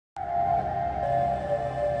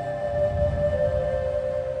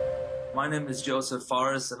My name is Josef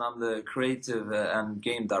and I'm the creative and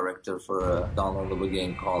game director for a downloadable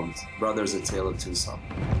game called Brothers: A Tale of Two Sons.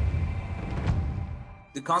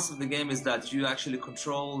 The concept of the game is that you actually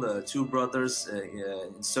control two brothers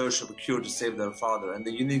in search of a cure to save their father. And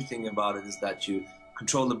the unique thing about it is that you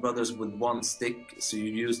control the brothers with one stick. So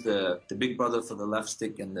you use the big brother for the left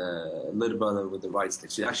stick and the little brother with the right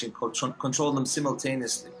stick. So you actually control them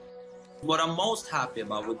simultaneously. What I'm most happy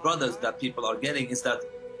about with brothers that people are getting is that,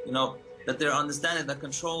 that they're understanding that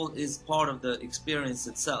control is part of the experience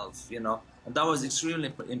itself, and that was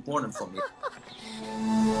extremely important for me.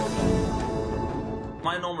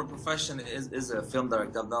 My normal profession is a film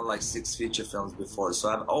director. I've done like 6 feature films before, so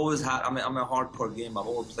I've always had, I'm a hardcore gamer. I've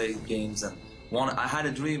always played games and I had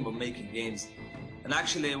a dream of making games. And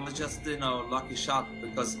actually it was just, lucky shot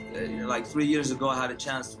because like 3 years ago I had a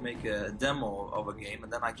chance to make a demo of a game,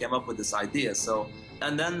 and then I came up with this idea.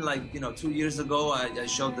 And then 2 years ago I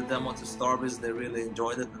showed the demo to Starbiz. They really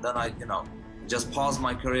enjoyed it, and then I just paused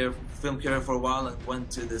my film career for a while and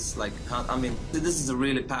went to this this is a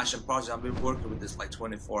really passion project. I've been working with this like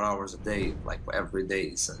 24 hours a day, like every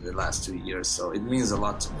day since the last 2 years, so it means a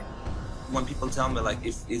lot to me. When people tell me like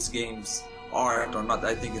if it's games art or not,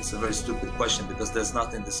 I think it's a very stupid question because there's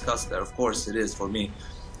nothing discussed there. Of course it is for me.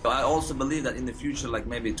 But I also believe that in the future, like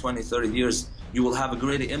maybe 20, 30 years, you will have a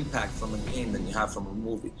greater impact from a game than you have from a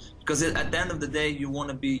movie. Because at the end of the day, you want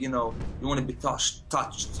to be, you want to be touched.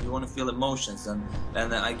 You want to feel emotions, and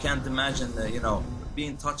I can't imagine,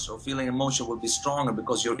 being touched or feeling emotion will be stronger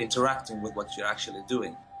because you're interacting with what you're actually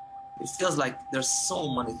doing. It feels like there's so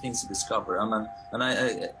many things to discover.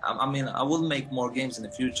 I will make more games in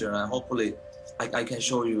the future, and hopefully I can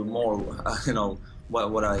show you more,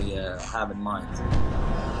 what I have in mind.